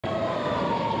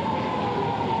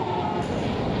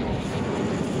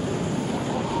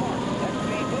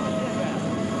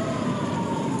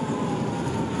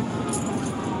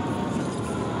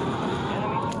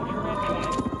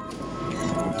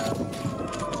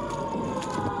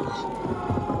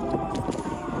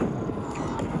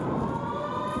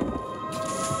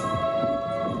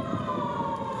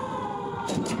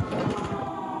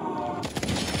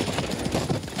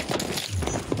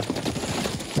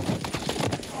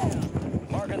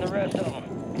rest of them.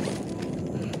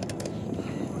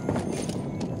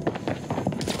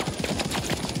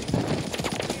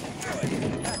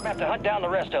 Attack map to hunt down the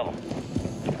rest of them.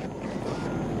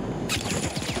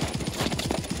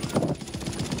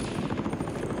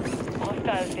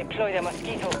 Hostiles deploy the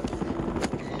mosquito.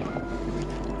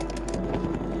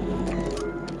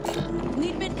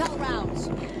 Need mid-cal rounds.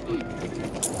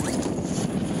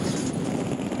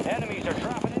 Enemies are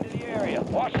dropping into the area.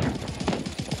 Watch them.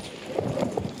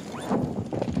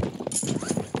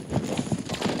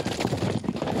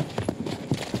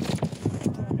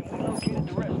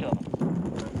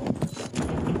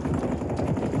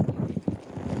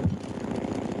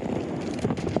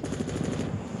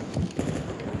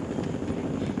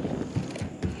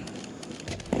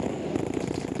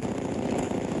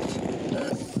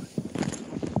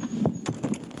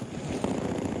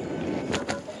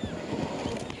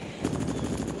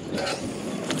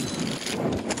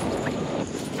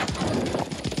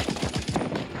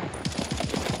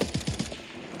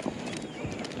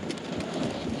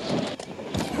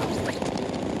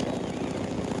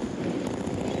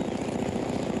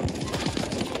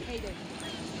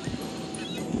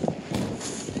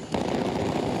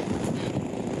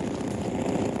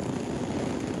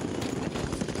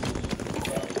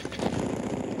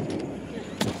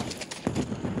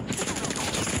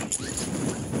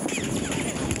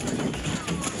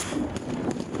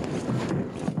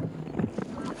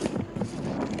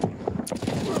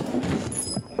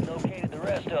 We located the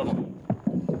rest of them.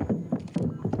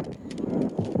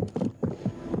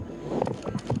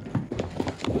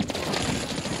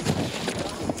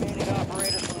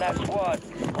 That squad,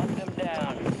 hunt them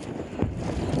down.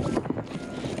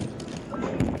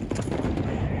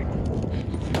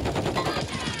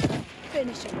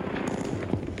 Finish him.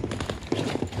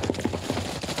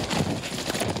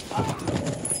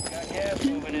 Got gas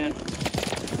moving in.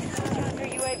 Counter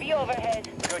UAV overhead.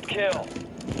 Good kill.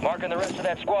 Marking the rest of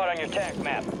that squad on your tac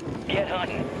map. Get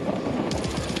hunting.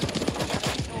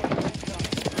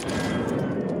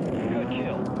 Good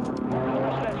kill. Marking the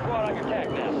rest of that squad on your tac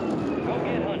map. Go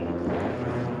get hunting.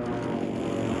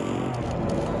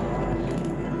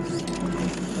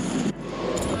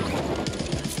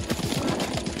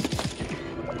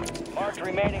 Marked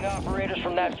remaining operators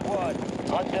from that squad.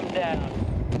 Hunt them down.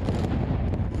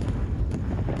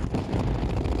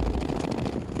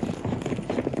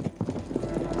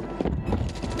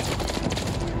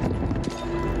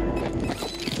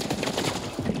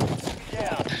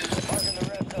 Down. Marking the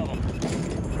rest of them.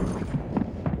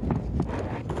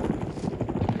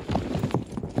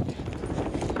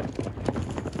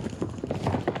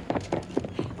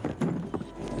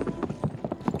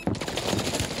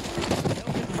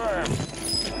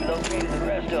 We located the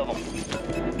rest of them.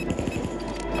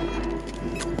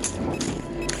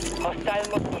 Hostile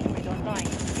mosquito online.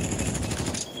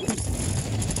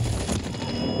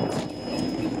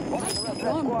 Marking the rest of that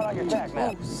squad on your tac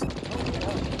map.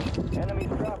 Enemies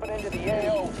dropping into the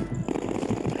AO.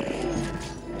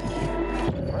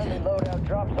 Friendly loadout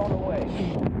drops on the way.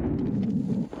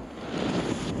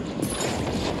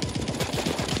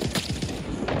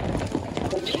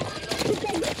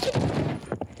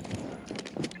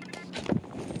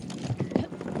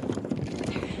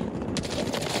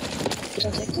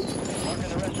 Marking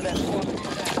the rest of that squad.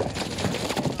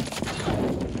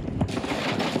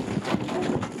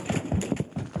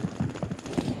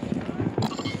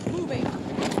 Moving.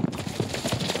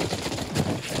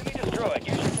 Enemy destroyed.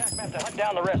 Use your tac map to hunt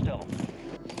down the rest of them.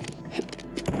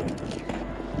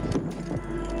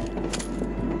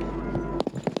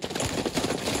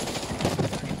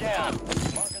 Down.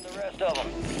 Marking the rest of them.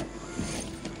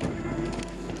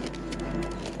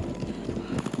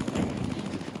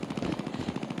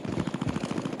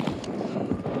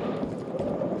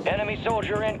 Enemy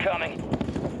soldier incoming.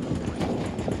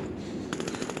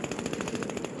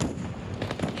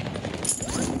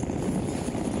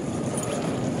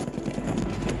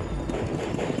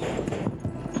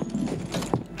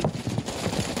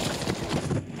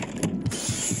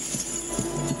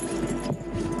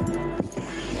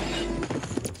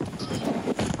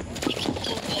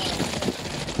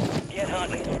 Get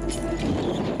hunting.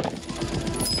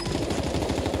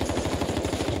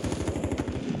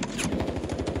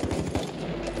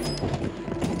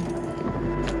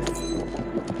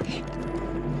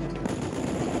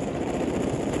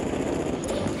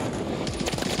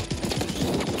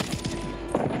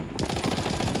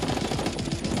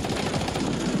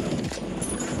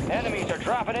 Enemies are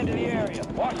dropping into the area.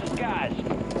 Watch the skies.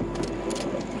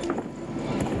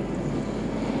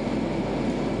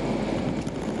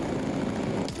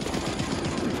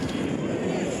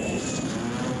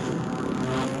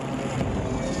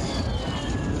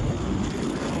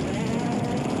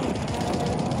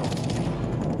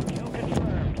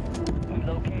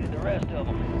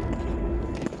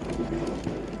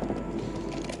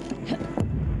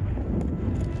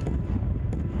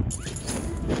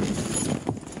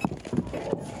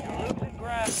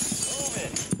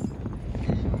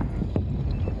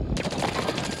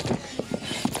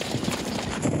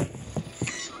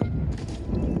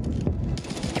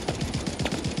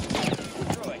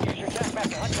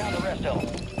 rest of them.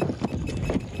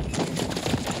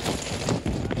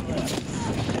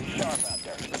 Stay sharp out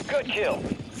there. Good kill.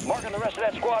 Marking the rest of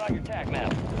that squad on your attack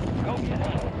map. Go get it.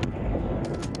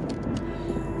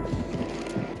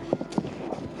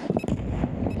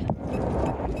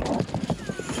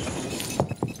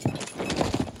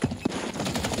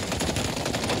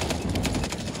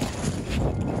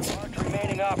 Mark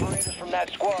remaining operators from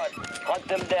that squad. Hunt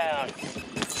them down.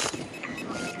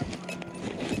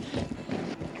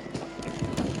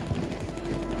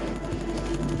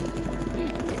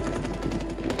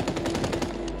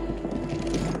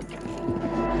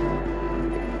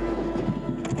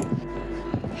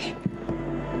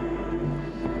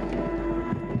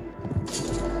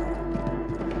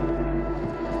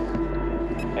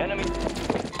 Enemy.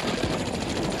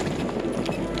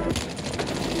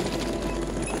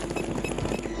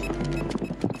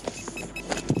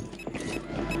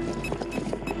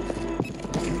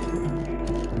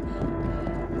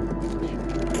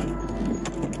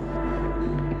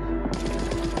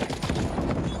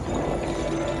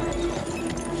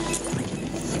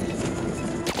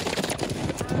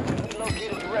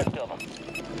 Located the rest of them.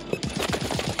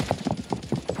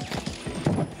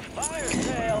 Fire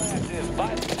sale active.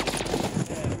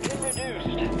 Been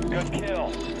reduced. Good kill.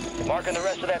 Marking the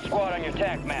rest of that squad on your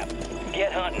attack map.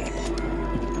 Get hunting.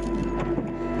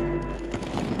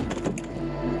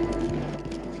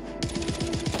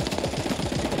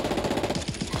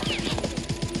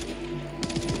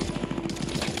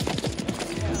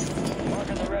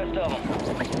 Marking the rest of them.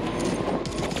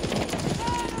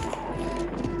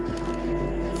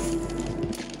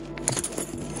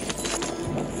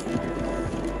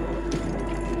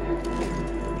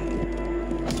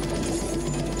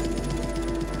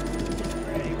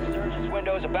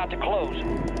 Window's about to close.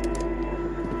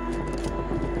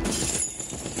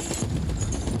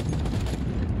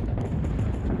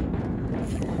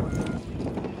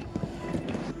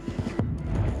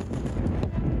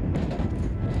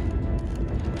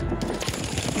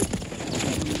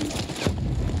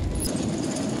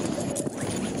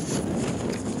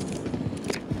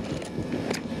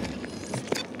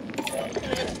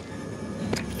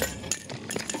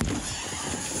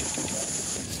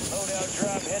 Loadout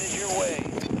drop headed your way.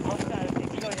 Hostiles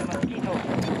deploy the mosquito.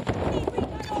 Need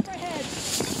recon overhead.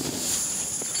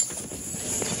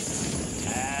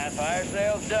 Fire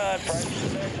sale's done. Prices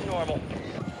are back to normal.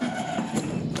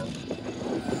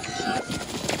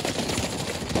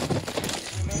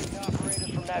 Remaining operators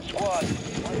from that squad.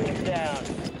 Hunt them down.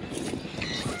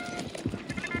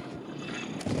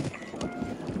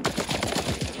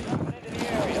 Dropping into the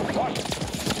area. Watch it.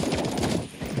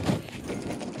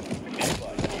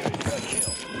 Good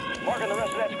kill. Marking the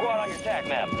rest of that squad on your attack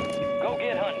map. Go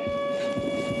get hunting.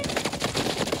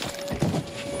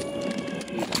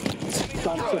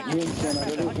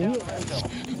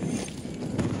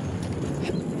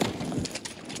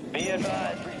 Be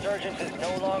advised, resurgence is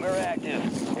no longer active.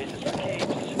 This is for keeps.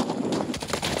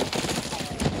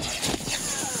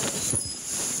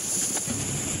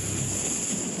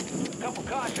 A couple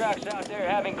contracts out there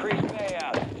have increased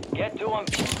payouts. Get to them.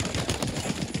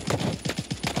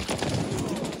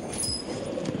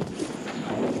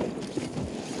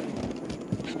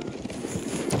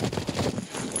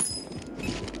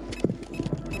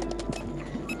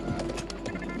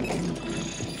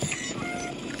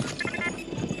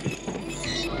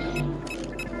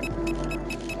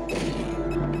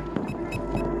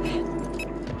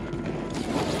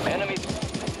 Enemy.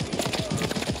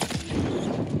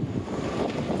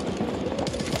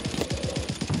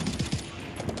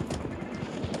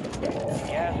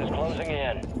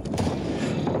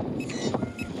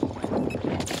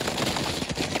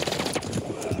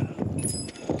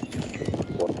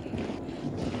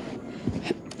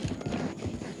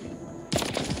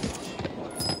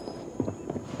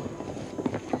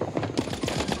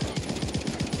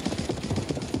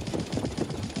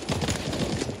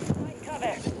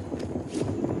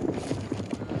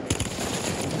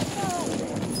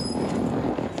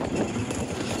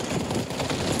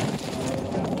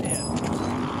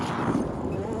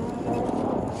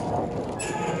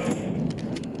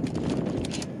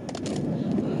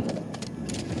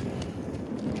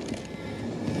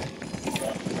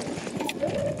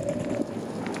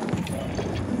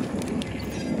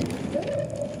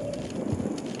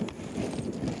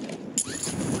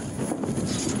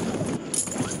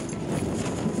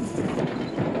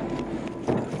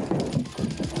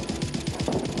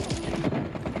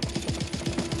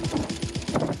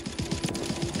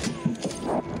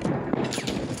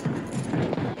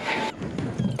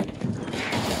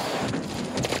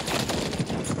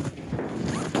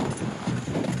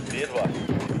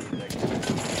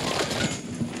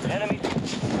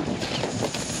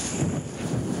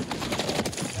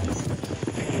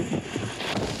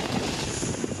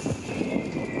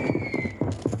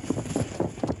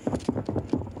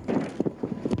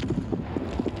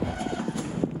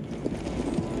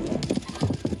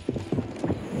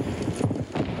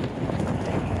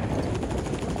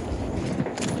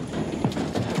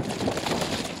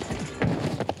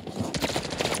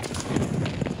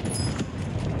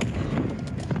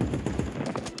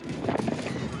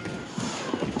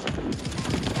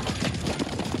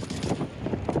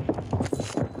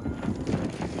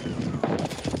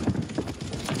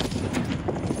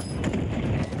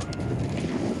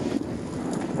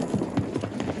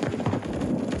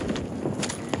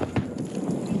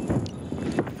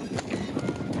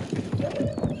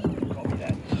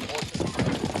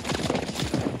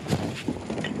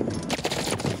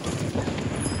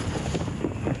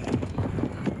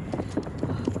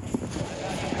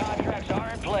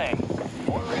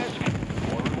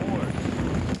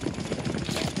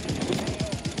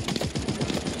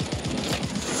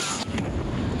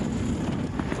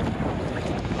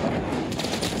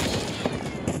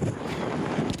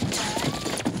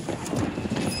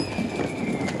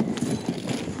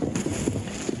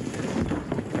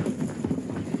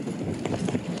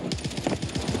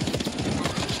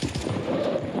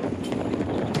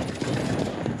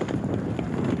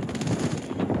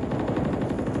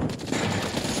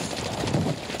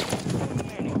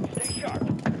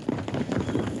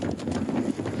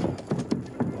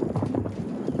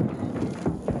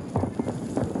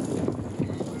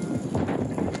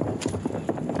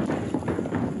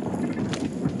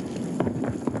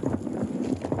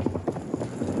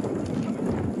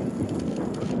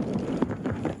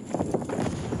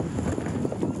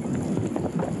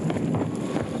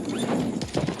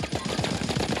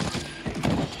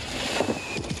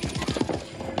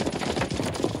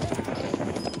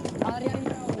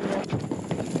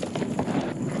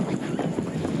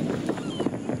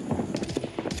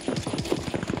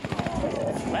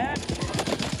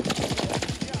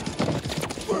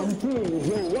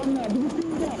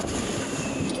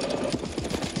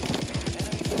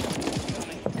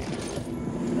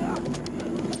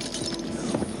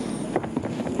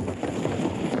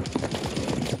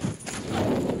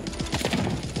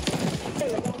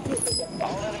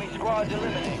 squads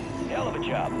eliminated. Hell of a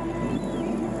job.